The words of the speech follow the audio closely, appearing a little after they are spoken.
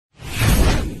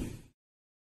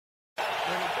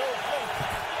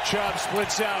Chubb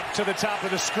splits out to the top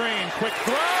of the screen. Quick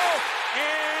throw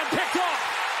and picked off.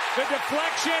 The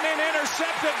deflection and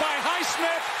intercepted by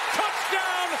Highsmith.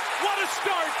 Touchdown. What a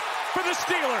start for the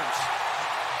Steelers.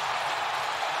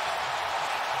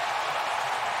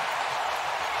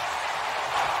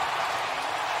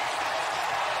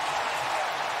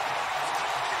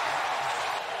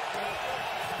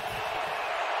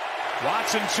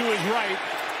 Watson to his right.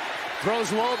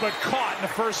 Throws low but caught in the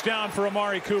first down for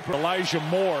Amari Cooper. Elijah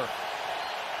Moore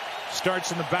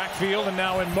starts in the backfield and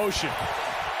now in motion.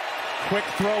 Quick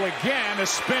throw again, a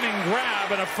spinning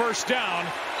grab and a first down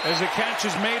as the catch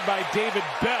is made by David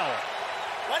Bell.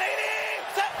 180,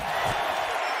 set.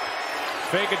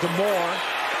 Fake it to Moore.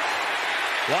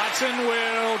 Watson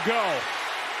will go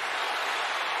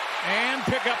and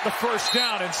pick up the first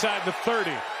down inside the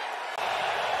 30.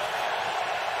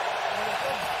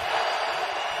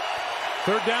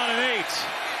 Third down and 8.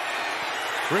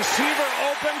 Receiver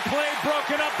open, play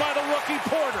broken up by the rookie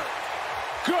Porter.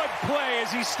 Good play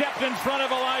as he stepped in front of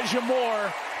Elijah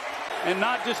Moore. And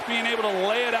not just being able to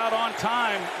lay it out on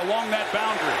time along that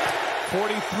boundary.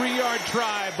 43-yard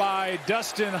try by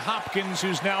Dustin Hopkins,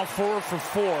 who's now 4 for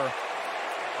 4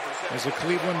 as a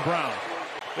Cleveland Brown.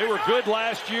 They were good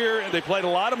last year, and they played a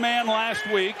lot of man last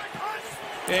week.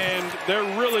 And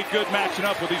they're really good matching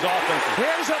up with these offenses.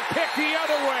 Here's a pick the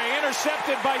other way,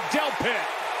 intercepted by Delpit.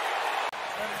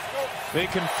 They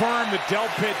confirm that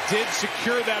Delpit did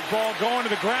secure that ball going to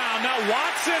the ground. Now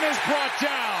Watson is brought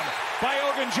down by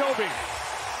Ogunjobi.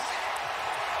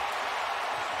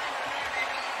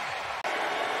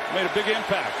 Made a big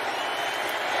impact.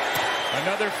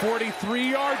 Another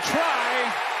 43-yard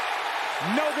try.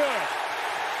 No good.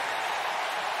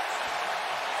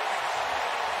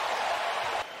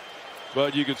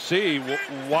 But you could see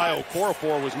why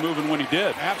Okorafor was moving when he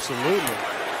did. Absolutely.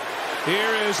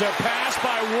 Here is a pass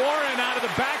by Warren out of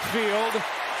the backfield.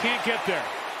 Can't get there.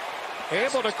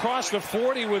 Able to cross the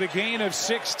 40 with a gain of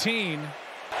 16.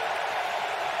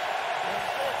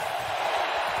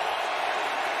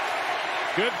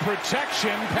 Good protection.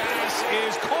 Pass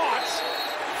is caught.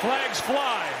 Flags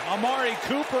fly. Amari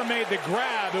Cooper made the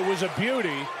grab. It was a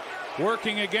beauty.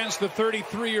 Working against the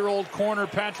 33-year-old corner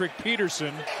Patrick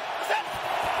Peterson.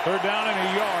 Third down and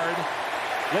a yard.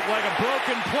 Looked like a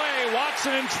broken play.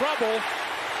 Watson in trouble.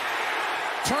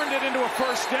 Turned it into a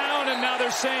first down, and now they're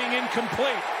saying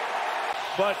incomplete.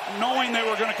 But knowing they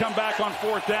were going to come back on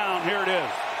fourth down, here it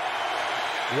is.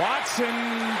 Watson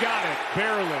got it,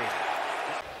 barely.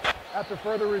 After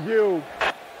further review,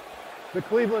 the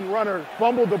Cleveland runner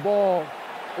fumbled the ball.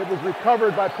 It was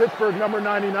recovered by Pittsburgh number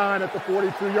 99 at the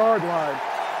 42-yard line.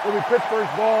 It'll be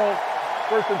Pittsburgh's ball,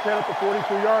 first and 10 at the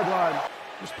 42-yard line.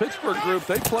 This Pittsburgh group,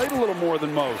 they played a little more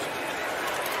than most.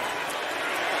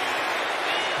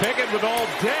 Pickett with all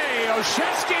day.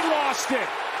 Olszewski lost it.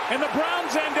 And the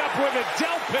Browns end up with it.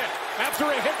 Delpit after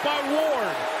a hit by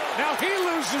Ward. Now he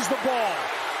loses the ball.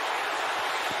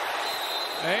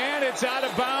 And it's out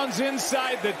of bounds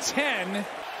inside the 10.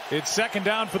 It's second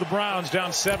down for the Browns, down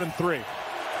 7-3.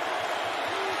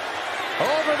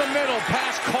 Over the middle,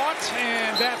 pass caught,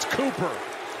 and that's Cooper.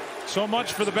 So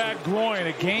much for the bad groin,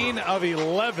 a gain of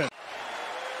 11.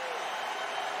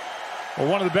 Well,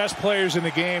 one of the best players in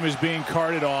the game is being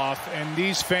carted off, and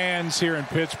these fans here in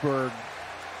Pittsburgh,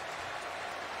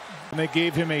 and they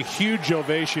gave him a huge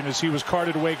ovation as he was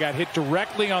carted away, got hit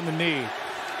directly on the knee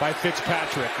by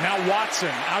Fitzpatrick. Now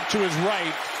Watson out to his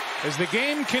right as the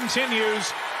game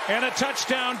continues, and a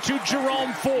touchdown to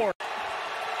Jerome Ford.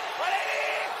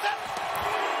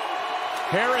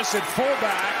 Harris at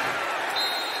fullback.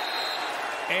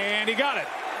 And he got it.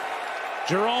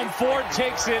 Jerome Ford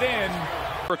takes it in.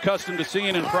 We're accustomed to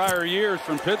seeing in prior years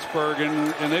from Pittsburgh,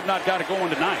 and they've not got it going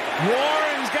tonight.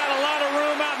 Warren's got a lot of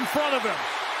room out in front of him.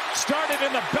 Started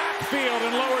in the backfield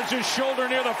and lowers his shoulder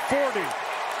near the 40.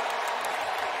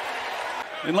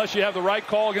 Unless you have the right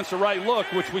call against the right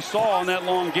look, which we saw on that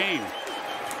long game.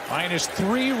 Minus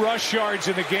 3 rush yards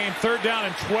in the game. Third down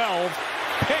and 12.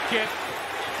 Pickett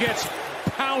gets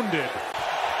pounded.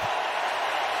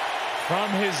 From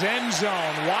his end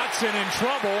zone, Watson in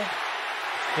trouble.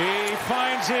 He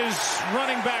finds his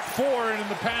running back forward, and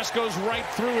the pass goes right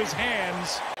through his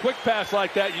hands. Quick pass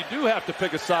like that, you do have to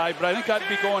pick a side, but I think I'd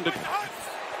be going to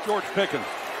George Pickens.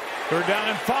 Third down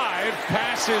and 5.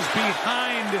 Passes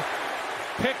behind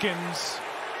Pickens.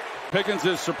 Pickens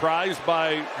is surprised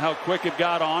by how quick it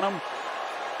got on him.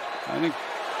 I think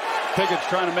Pickett's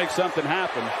trying to make something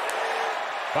happen.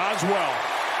 Boswell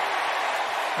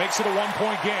makes it a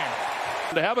 1-point game.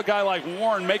 To have a guy like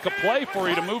Warren make a play for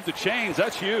you to move the chains,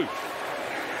 that's huge.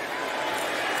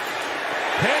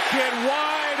 Pickett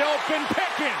wide open.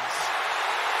 Pickens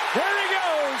There he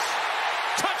goes.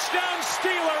 Touchdown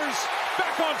Steelers.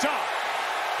 Back on top.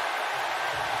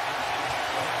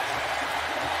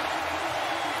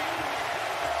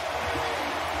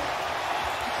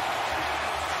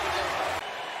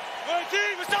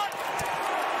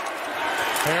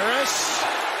 Harris.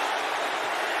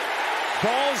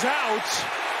 Ball's out.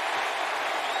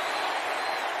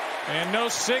 And no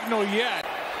signal yet.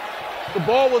 The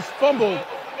ball was fumbled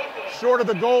short of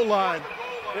the goal line.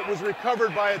 It was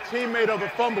recovered by a teammate of the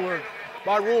fumbler.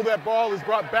 By rule, that ball is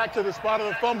brought back to the spot of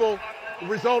the fumble. The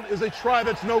result is a try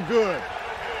that's no good.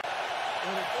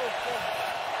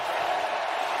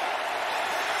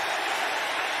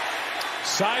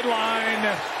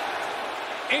 Sideline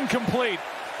incomplete.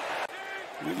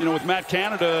 You know, with Matt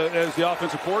Canada as the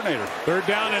offensive coordinator. 3rd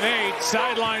down and 8.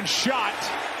 Sideline shot.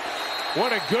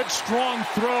 What a good strong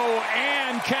throw,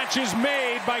 and catch is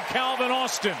made by Calvin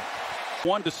Austin.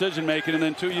 1, decision making, and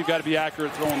then 2, you've got to be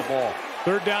accurate throwing the ball.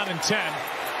 3rd down and 10.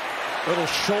 Little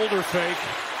shoulder fake.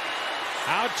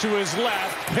 Out to his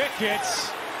left.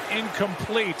 Pickett's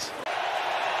incomplete.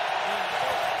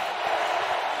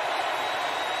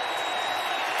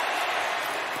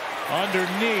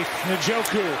 Underneath,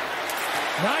 Njoku.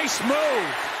 Nice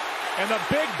move. And the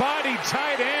big body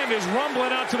tight end is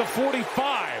rumbling out to the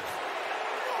 45.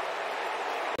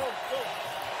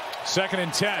 2nd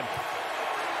and 10.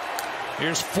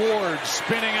 Here's Ford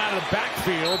spinning out of the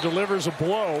backfield, delivers a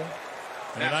blow.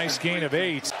 And a nice gain of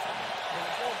 8.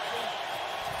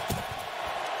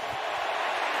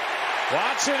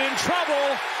 Watson in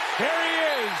trouble. There he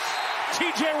is.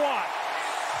 T.J. Watt.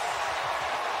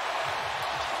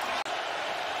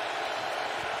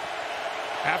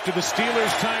 After the Steelers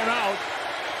timeout,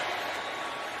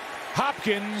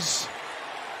 Hopkins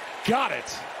got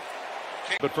it.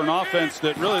 But for an offense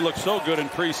that really looked so good in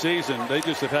preseason, they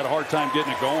just have had a hard time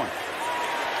getting it going.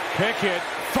 Pickett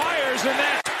fires, and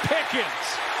that's Pickens.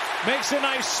 Makes a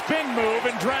nice spin move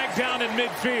and dragged down in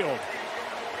midfield.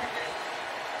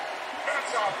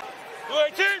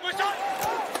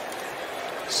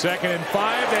 2nd and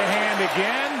 5, they hand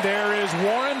again. There is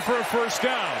Warren for a 1st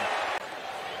down.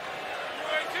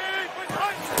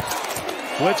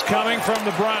 Blitz coming from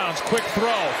the Browns. Quick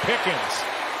throw. Pickens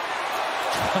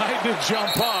tried to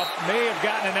jump up. May have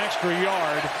gotten an extra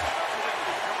yard.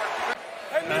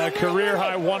 Career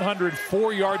high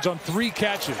 104 yards on 3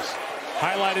 catches.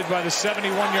 Highlighted by the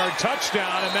 71-yard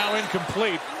touchdown, and now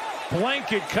incomplete.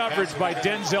 Blanket coverage by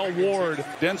Denzel Ward.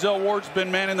 Denzel Ward's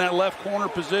been manning that left corner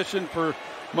position for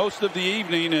most of the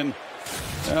evening, and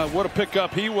what a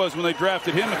pickup he was when they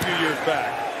drafted him a few years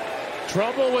back.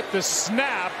 Trouble with the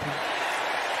snap,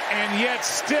 and yet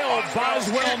still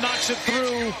Boswell knocks it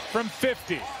through from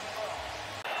 50.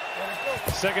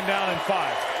 2nd down and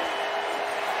 5.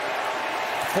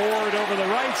 Ford over the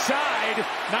right side.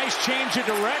 Nice change of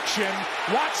direction.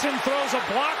 Watson throws a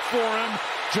block for him.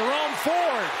 Jerome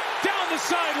Ford down the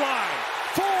sideline.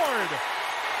 Ford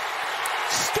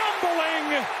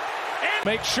stumbling. And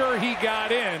make sure he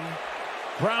got in.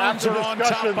 Browns are on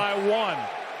top by 1.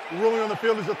 The ruling on the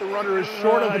field is that the runner is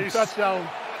short of the touchdown.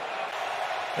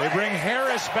 They bring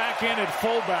Harris back in at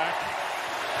fullback.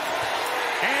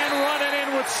 And running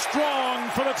in with Strong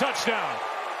for the touchdown.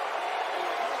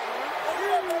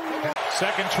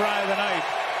 2nd try of the night.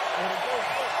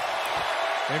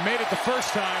 They made it the first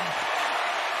time.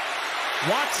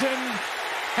 Watson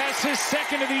has his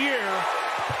 2nd of the year,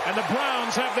 and the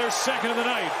Browns have their 2nd of the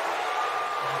night.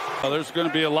 Well, there's going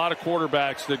to be a lot of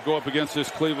quarterbacks that go up against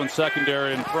this Cleveland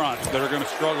secondary in front that are going to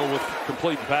struggle with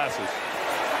completing passes.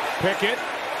 Pickett.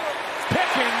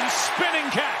 Pickens, spinning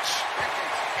catch.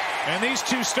 And these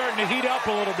two starting to heat up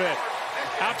a little bit.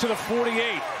 Out to the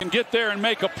 48. And get there and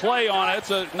make a play on it. It's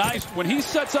a nice, when he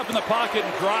sets up in the pocket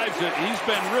and drives it, he's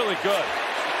been really good.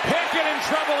 Pickett in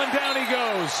trouble, and down he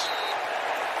goes.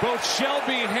 Both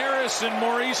Shelby Harris and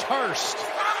Maurice Hurst.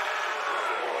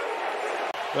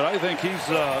 But I think he's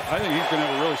going to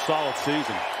have a really solid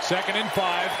season. 2nd and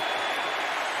 5.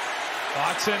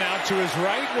 Watson out to his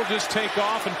right will just take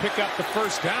off and pick up the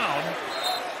 1st down.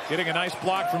 Getting a nice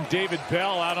block from David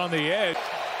Bell out on the edge.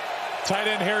 Tight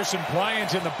end Harrison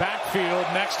Bryant in the backfield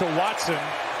next to Watson.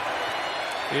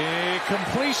 A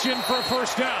completion for a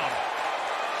 1st down.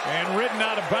 And ridden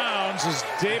out of bounds is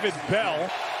David Bell.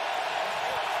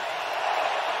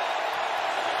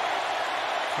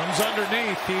 Comes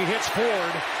underneath. He hits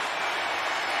Ford.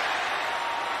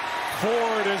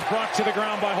 Ford is brought to the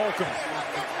ground by Holcomb.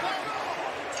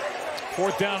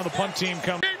 4th down, and the punt team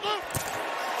comes.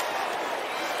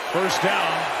 1st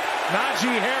down.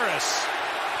 Najee Harris.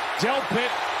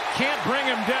 Delpit can't bring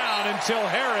him down until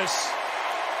Harris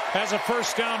has a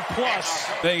first down plus.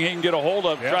 Thing he can get a hold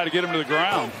of, try to get him to the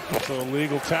ground. So a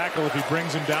legal tackle if he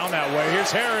brings him down that way.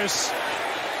 Here's Harris.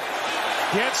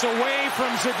 Gets away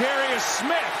from Zadarius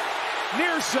Smith.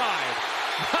 Near side.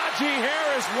 Najee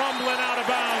Harris rumbling out of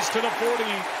bounds to the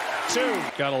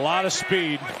 42. Got a lot of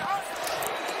speed.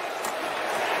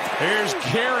 Here's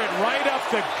Garrett right up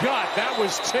the gut. That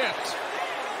was tipped.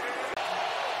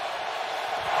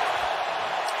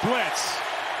 Blitz.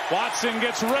 Watson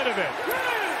gets rid of it.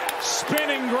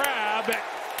 Spinning grab.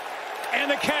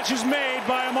 And the catch is made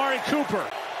by Amari Cooper.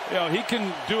 You know, he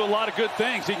can do a lot of good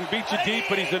things. He can beat you deep,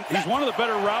 but he's one of the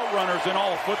better route runners in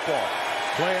all of football.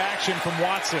 Play action from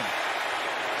Watson.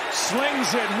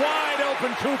 Slings it wide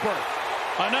open Cooper.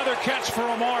 Another catch for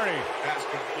Amari.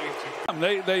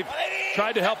 They've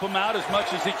tried to help him out as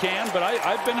much as he can, but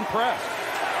I've been impressed.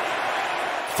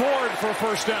 Ford for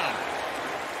first down.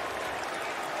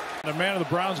 The man of the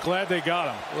Browns glad they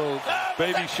got him. Little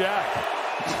baby Shaq.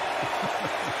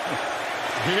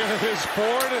 Here is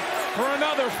Ford for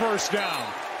another first down.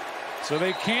 So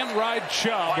they can't ride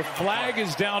Chubb. The flag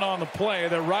is down on the play.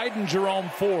 They're riding Jerome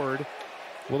Ford.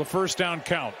 Will the first down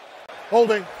count?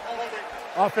 Holding.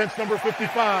 Offense number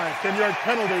 55. 10-yard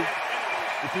penalty.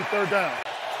 Repeat third down.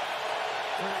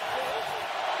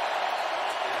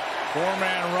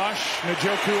 Four-man rush.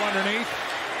 Njoku underneath.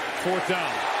 Fourth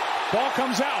down. Ball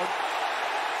comes out.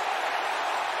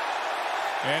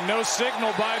 And no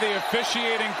signal by the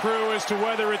officiating crew as to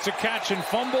whether it's a catch and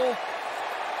fumble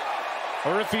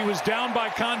or if he was down by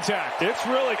contact. It's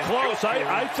really close.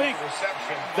 I think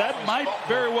that might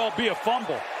very well be a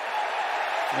fumble.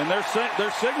 And they're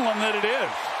signaling that it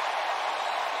is.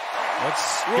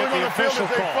 Let's Ruling get the on the field official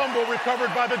is a call. fumble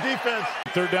recovered by the defense.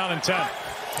 Third down and 10.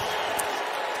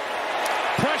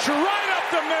 Pressure right up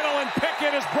the middle, and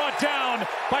Pickett is brought down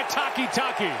by Taki.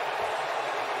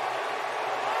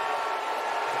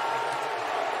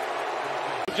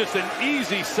 Just an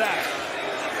easy sack.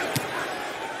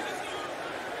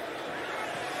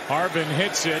 Harbin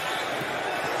hits it.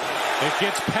 It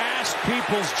gets past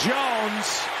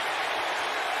Peoples-Jones.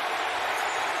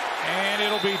 And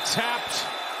it'll be tapped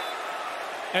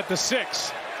at the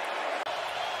 6.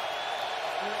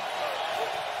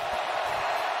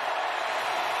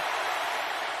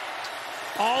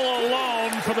 All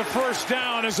alone for the first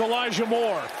down is Elijah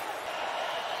Moore.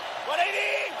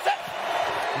 180. Set.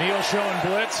 Neal showing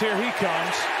blitz. Here he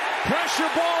comes. Pressure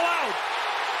ball out.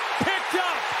 Picked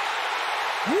up.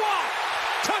 What?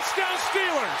 Touchdown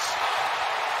Steelers.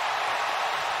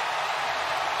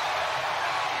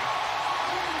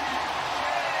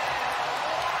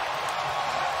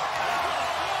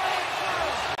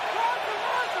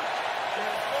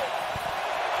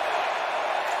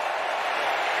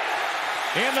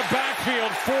 In the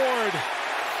backfield, Ford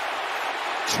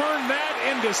turned that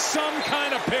into some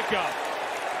kind of pickup.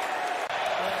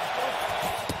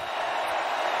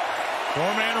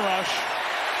 Four-man rush.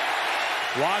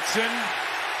 Watson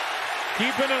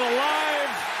keeping it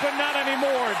alive, but not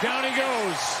anymore. Down he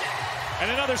goes.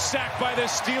 And another sack by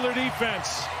this Steeler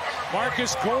defense.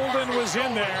 Marcus Golden was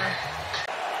in there.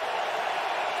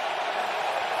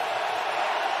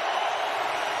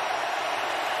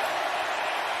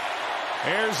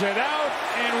 Airs it out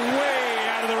and way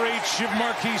out of the reach of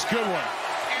Marquise Goodwin.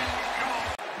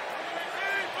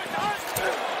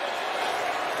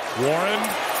 Warren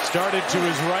started to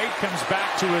his right, comes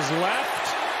back to his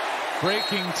left.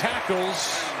 Breaking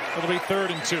tackles. It'll be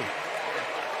 3rd and 2.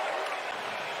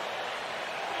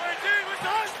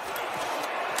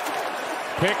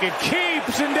 Pickett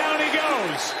keeps, and down he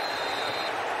goes.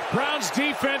 Browns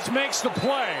defense makes the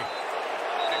play.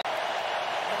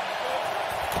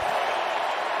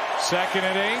 2nd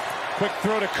and 8. Quick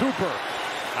throw to Cooper.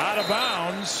 Out of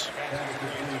bounds.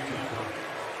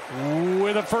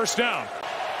 With a first down.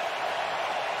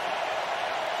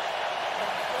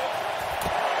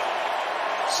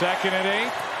 Second and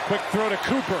 8. Quick throw to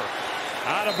Cooper.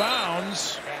 Out of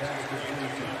bounds.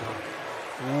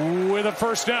 With a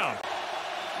first down.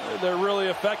 They're really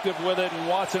effective with it, and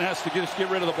Watson has to just get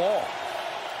rid of the ball.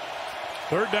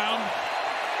 3rd down.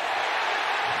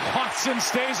 Watson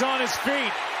stays on his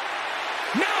feet.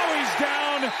 Now he's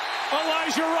down.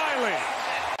 Elijah Riley.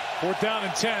 4th down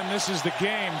and 10. This is the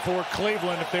game for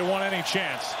Cleveland if they want any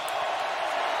chance.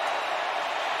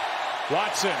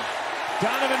 Watson.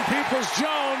 Donovan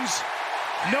Peoples-Jones.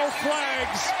 No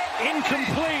flags.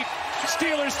 Incomplete.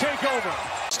 Steelers take over.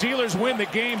 Steelers win the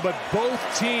game, but both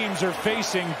teams are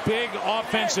facing big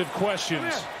offensive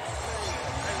questions.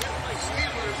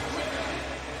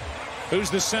 Who's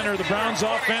the center of the Browns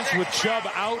offense with Chubb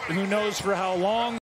out? Who knows for how long?